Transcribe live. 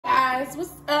guys,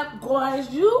 what's up, guys?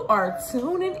 You are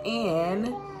tuning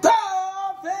in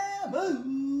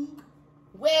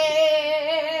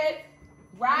with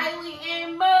Riley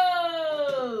and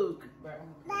Mook.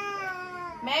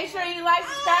 Make sure you like,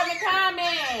 subscribe, and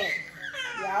comment.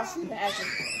 Y'all, she been acting.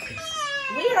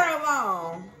 Leave her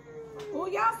alone. Oh,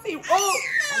 y'all see? Oh,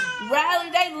 Riley,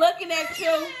 they looking at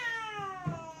you.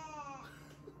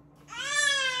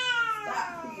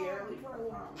 Stop here. Leave her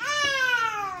alone.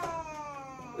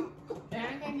 I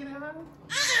can't get her.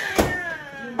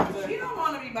 She don't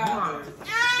want to be bothered.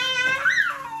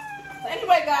 So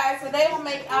anyway, guys, today I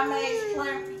made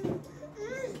shrimp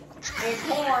and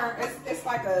corn. It's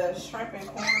like a shrimp and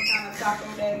corn kind of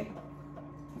taco day.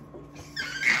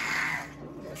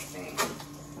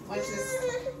 Which is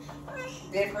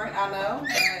different, I know.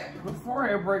 But Before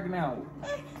her breaking out.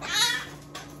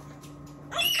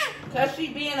 because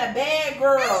she being a bad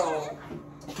girl.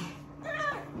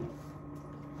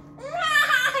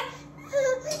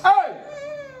 Hey!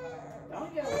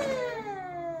 Don't yell at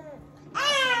her.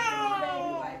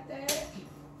 Like that.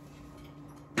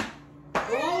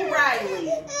 Ooh, Riley.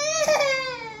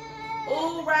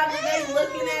 Ooh, Riley, they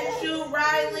looking at you,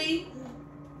 Riley.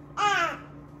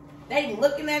 They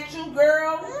looking at you,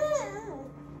 girl.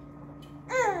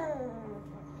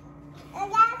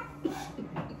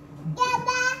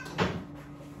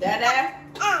 Dada.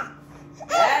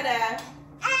 Dada.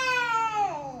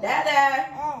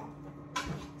 Dada.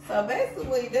 So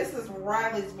basically, this is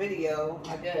Riley's video,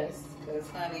 I guess, because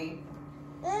honey.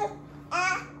 Oh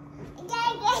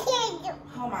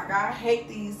my God, I hate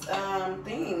these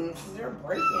things. They're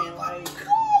breaking like.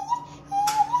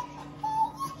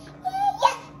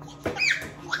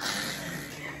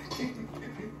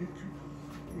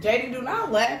 JD, do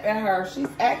not laugh at her. She's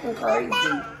acting crazy.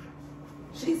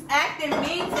 She's acting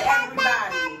mean to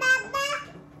everybody.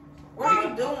 What are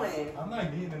you doing? I'm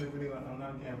not getting in the video. I'm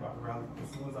not getting about Riley. As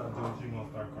soon as I do it, she's gonna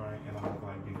start crying, and I'm gonna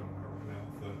like get on her right now.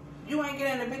 So. You ain't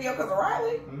getting in the video because of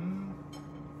Riley?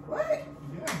 What?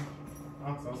 Yeah.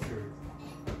 I'm so serious.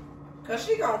 Cause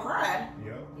she gonna cry.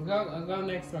 Yep. Go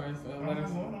next time. So I'm not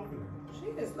going over there. She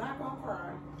is not gonna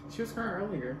cry. She was crying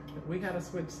earlier. We had to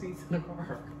switch seats in the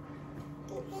car.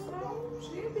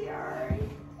 She'll be alright.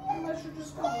 Unless you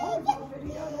just don't want to do a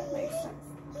video, that makes sense.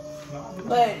 No,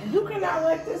 But you cannot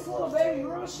let this little baby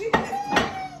girl, she is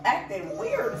acting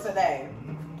weird today.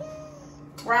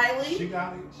 Riley? She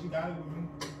got it. She got it with me.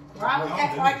 Riley Well,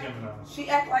 act like Gemini. she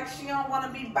act like she don't want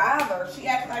to be bothered. She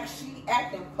act like she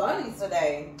acting funny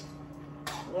today.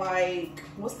 Like,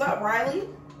 what's up, Riley?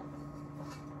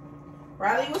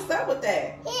 Riley, what's up with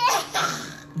that?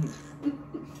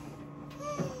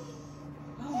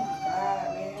 Oh my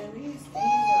God, man, these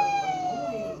things are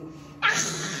annoying.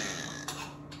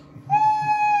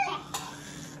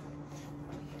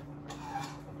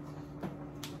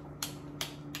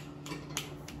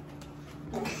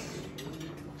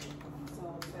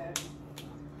 So sad.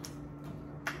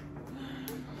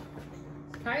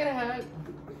 Can I get a hug?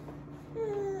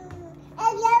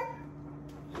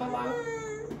 Hello?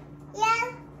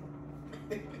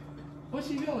 What's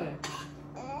she doing?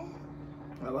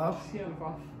 Hello? She on the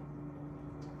phone.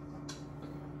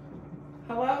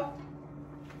 Hello?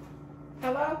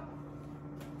 Hello?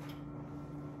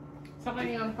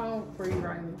 Somebody on the phone for you,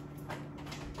 Riley.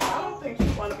 I don't think she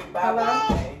want to be bothered. Hello?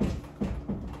 Today.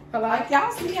 Hello? Like,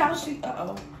 y'all see how she,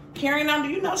 carrying on, do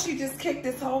you know she just kicked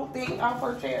this whole thing off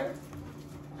her chair?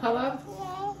 Hello?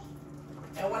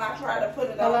 And when I try to put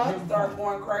it Hello? on, she starts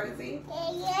going crazy.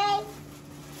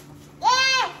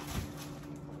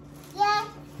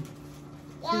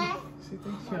 She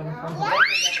thinks she on the I'm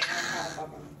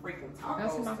phone. freaking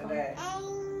That's my tacos today.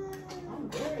 I'm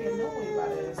very annoyed by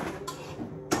this.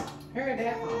 Here,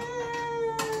 Dad.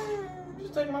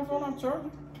 Just taking my phone off charger.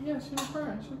 Yeah, she was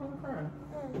crying. She was crying.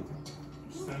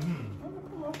 She said, I'm gonna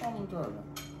put my phone on charger.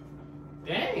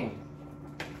 Dang.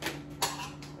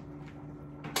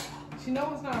 She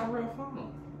knows it's not a real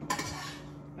phone.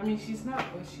 I mean, she's not,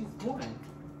 but she's one.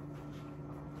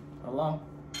 Hello?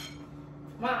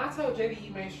 Ma, I told JD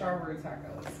you made strawberry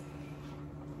tacos.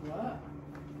 What?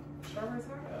 Strawberry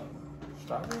tacos.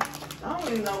 Strawberry? I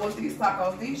don't even know what's these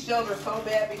tacos. These shells are so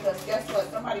bad because guess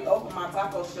what? Somebody opened my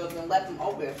taco shells and left them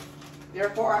open.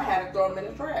 Therefore, I had to throw them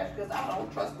in the trash because I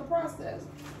don't trust the process.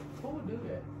 Who would do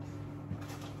that?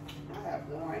 I have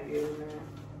no idea, man.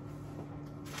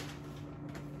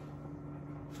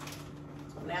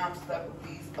 So now I'm stuck with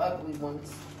these ugly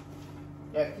ones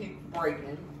that keep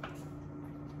breaking.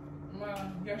 Ma,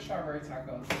 your strawberry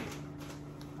tacos.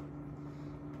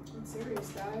 I'm serious,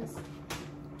 guys.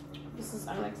 This is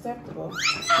unacceptable.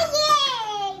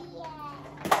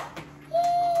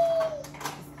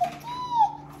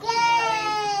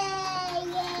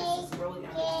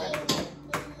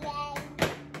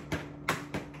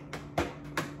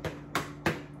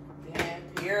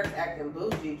 acting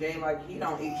bougie. Jay like he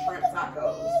don't eat shrimp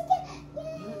tacos.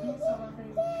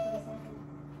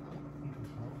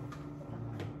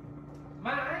 Ma,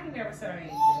 I ain't never said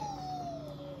anything.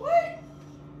 What?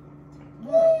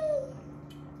 What?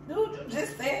 Dude, you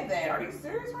just said that. Are you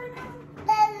serious right now?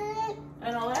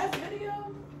 In the last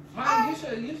video? Ma, you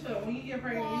should, when you get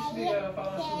pregnant, you should be able to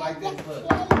follow you like this.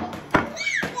 Look.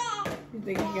 You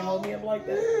think you can hold me up like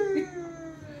that?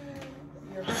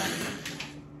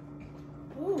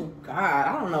 Oh, God.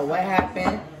 I don't know what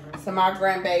happened to my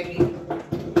grandbaby.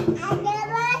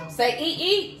 Say,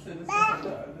 eat.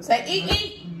 Say,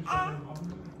 eat.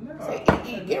 Say,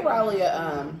 eat. Get Riley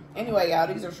a, anyway, y'all,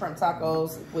 these are shrimp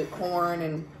tacos with corn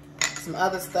and some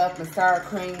other stuff and sour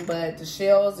cream, but the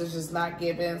shells is just not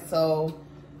giving, so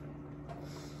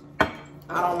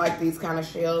I don't like these kind of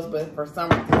shells, but for some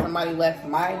reason, somebody left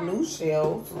my new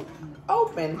shells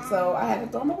open, so I had to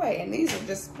throw them away, and these are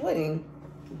just splitting.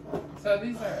 So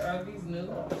these are these new?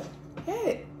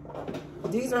 Yeah.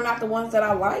 These are not the ones that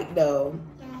I like, though.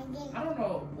 I don't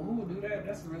know who would do that.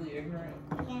 That's really ignorant.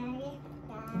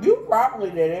 You probably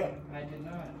did it. I did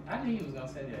not. I knew you was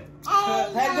gonna say that.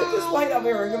 Hey, get this plate over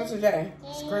here and give it to Jay.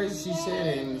 It's crazy she said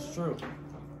it and it's true.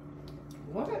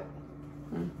 What?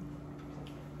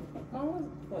 Oh,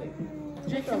 Wait.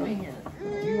 Jay, come in here.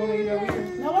 You want me to eat over here?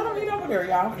 no, let them eat over there,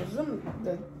 y'all.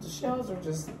 'Cause the shells are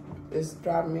just, it's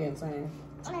driving me insane.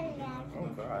 Oh,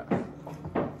 God.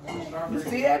 You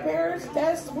see that, Paris?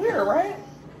 That's weird, right?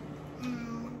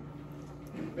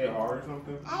 They hard or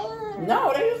something?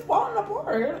 No, they just falling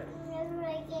apart.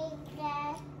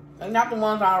 And not the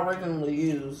ones I originally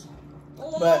used.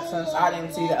 But since I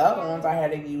didn't see the other ones, I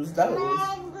had to use those.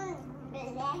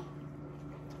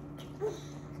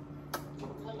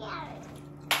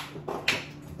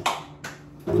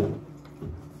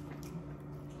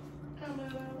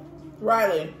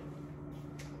 Riley,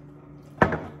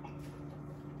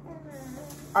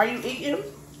 are you eating?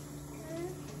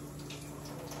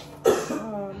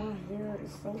 Oh, my hair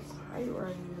is so tight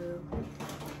right here.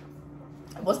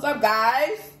 What's up,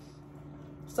 guys?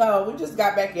 So, we just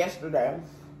got back yesterday.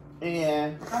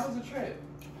 And How was the trip?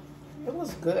 it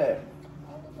was good.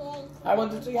 How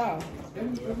was it to y'all? It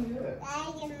was really good.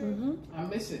 Mm-hmm. I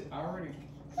miss it already.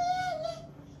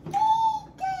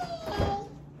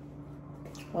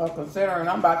 Well, considering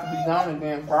I'm about to be gone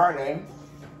again Friday.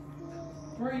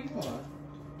 Where are you going?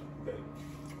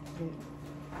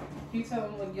 Can you tell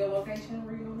them what your location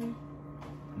where you going?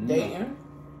 Dating?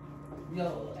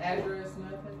 Your address,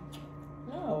 nothing?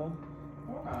 No.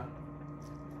 Okay.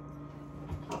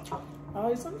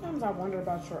 Ollie, sometimes I wonder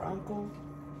about your uncle.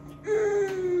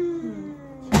 Maybe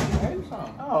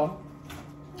some. Oh.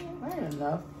 That ain't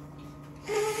enough.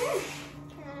 You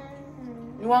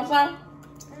want some?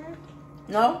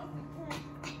 No?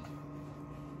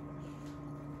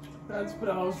 I just put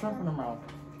a whole shrimp in her mouth.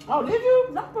 Oh, did you?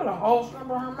 Don't put a whole shrimp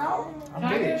in her mouth. Can I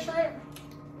bit get a it. shrimp?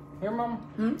 Here, Mama.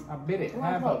 I bit it.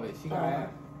 Half of it. She got half.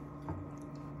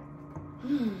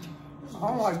 I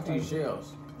don't like these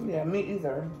shells. Yeah, me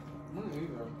either. Me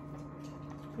either.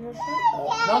 Yeah, shut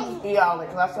up. Don't just eat all of it,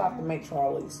 because I still have to make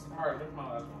Charlie's. Alright, that's my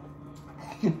last one.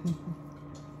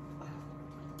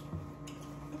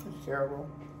 It's terrible.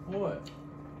 What?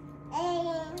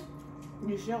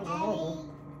 These shells are horrible.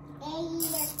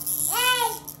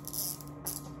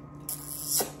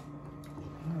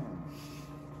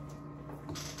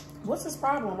 What's his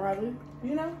problem, Riley?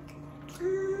 You know?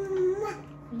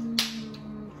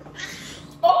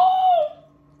 Oh!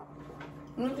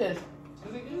 Give me this. Is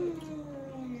it good?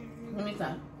 Give me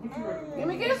some. What you ready? Give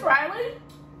me this, Riley.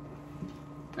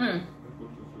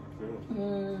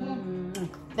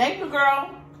 Thank you,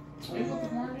 girl. You put the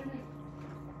corn in it?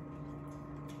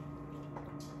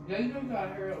 Yeah, you know you gotta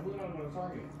hurry up. We gotta go to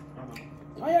Target.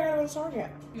 Oh, yeah, I gotta go to Target.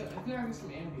 Yeah, you gotta get some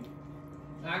Ambi.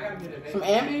 Now I gotta get it. Some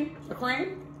Ambi? The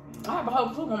cream? I have a whole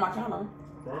tube on my counter.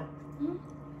 Bro? Hmm?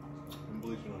 I'm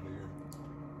bleaching under here.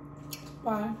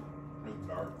 Why? It's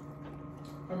dark.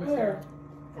 Where?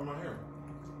 For my hair.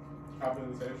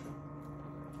 Compensation.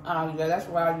 Oh, yeah, that's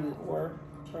why you were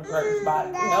for a certain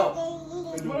spot.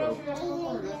 No. They do What else both. you got to go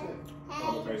for? That's it.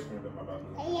 All the face cream that my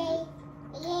doctor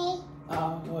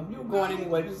Well, if you were going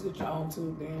anyway, just get your own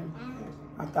tube then.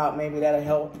 I thought maybe that'll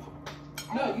help.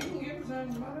 No, you can give it to him.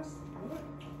 What?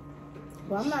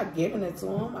 Well, I'm not giving it to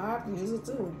him. I have to use it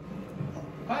too.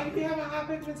 Why you be having high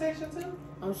pigmentation too?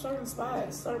 On certain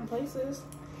spots, certain places.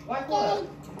 Like what?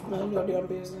 No, your damn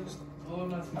business. Oh, it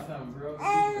must be something real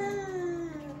secret.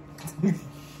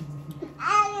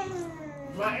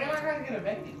 My and I gotta get a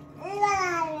baby.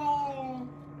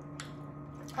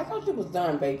 I thought you was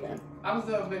done baking. I was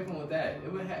done vaping with that.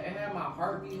 It had my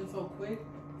heart beating so quick.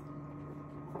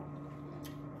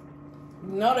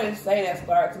 You know they say that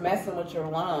starts messing with your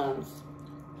lungs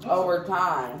over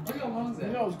time. Where your lungs at?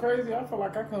 You know, it's crazy. I feel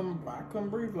like I couldn't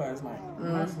breathe last night.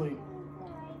 In my sleep.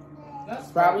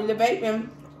 That's Probably the vaping.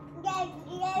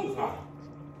 Hot.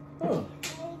 Oh,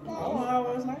 I was high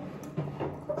last night.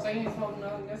 So you ain't smoking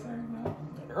nothing yesterday? No?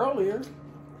 Earlier,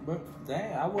 but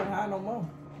dang, I wasn't high no more.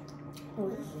 Oh,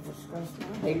 this is disgusting.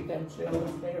 I hate them chillers.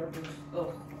 They are just,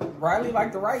 ugh. Riley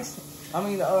liked the rice. I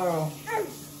mean,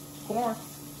 corn.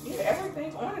 Yeah,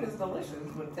 everything on it is delicious,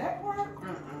 but that part,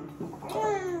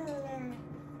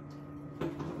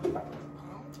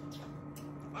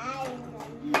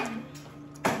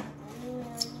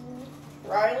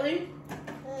 Riley?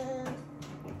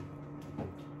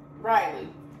 Riley.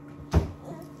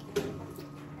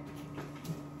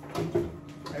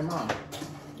 Hey, Mom.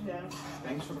 Yeah.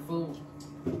 Thanks for the food.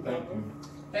 Thank you.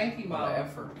 Thank you, Mom. The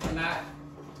effort. For not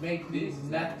make this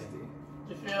nothing.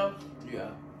 You feel? Yeah.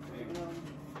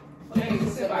 Hey, This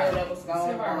is the meal that was sit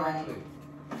gone by right wrong. quick.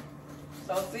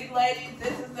 So, see, ladies,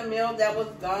 this is the meal that was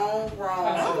gone wrong.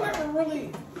 I've never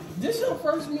really. This your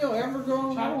first meal ever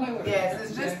going Try to play on? with it. Yes,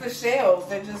 it's just the shells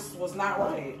that just was not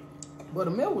right. But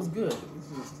the meal was good. It's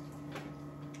just,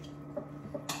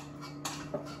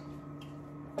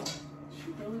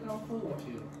 She really don't fool with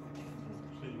you.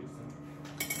 She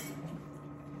used to.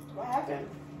 What happened?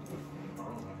 I don't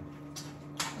know.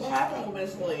 What happened with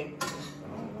Miss Lee? I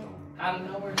don't know. Out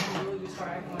of nowhere, she really just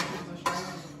started acting like she was a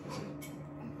stranger.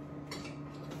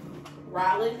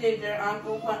 Riley, did your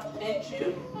uncle pinch you?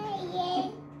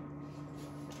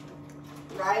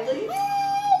 Riley?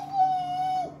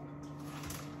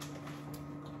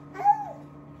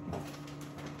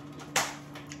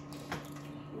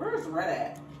 Where's Red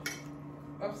at?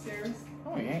 Upstairs.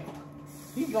 oh, he ain't.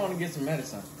 He's going to get some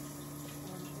medicine.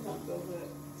 Don't feel good.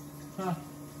 Huh?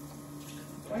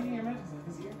 Why you hear medicine?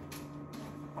 Cause here.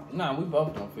 Nah, we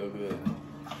both don't feel good.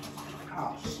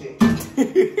 Oh, shit. You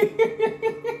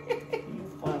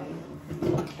funny.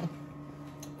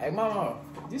 Hey, Mama,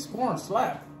 this corn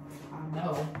slap. I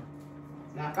know.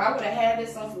 Now, if I would have had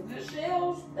this on some good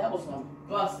shells, that was some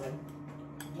busting.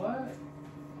 What?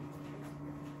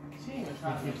 She ain't even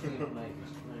trying to make it like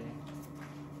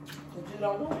But you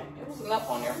don't want it. It was enough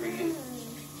on there for you.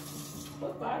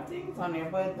 Put 5 things on there,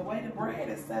 but the way the bread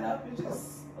is set up, it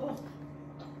just, ugh.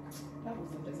 That was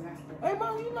a disaster. Hey,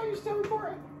 Mama, you know you're still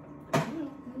recording?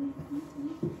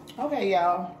 Okay,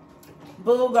 y'all.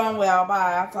 Boo gone well.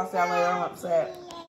 Bye. I'll talk to y'all later. I'm upset.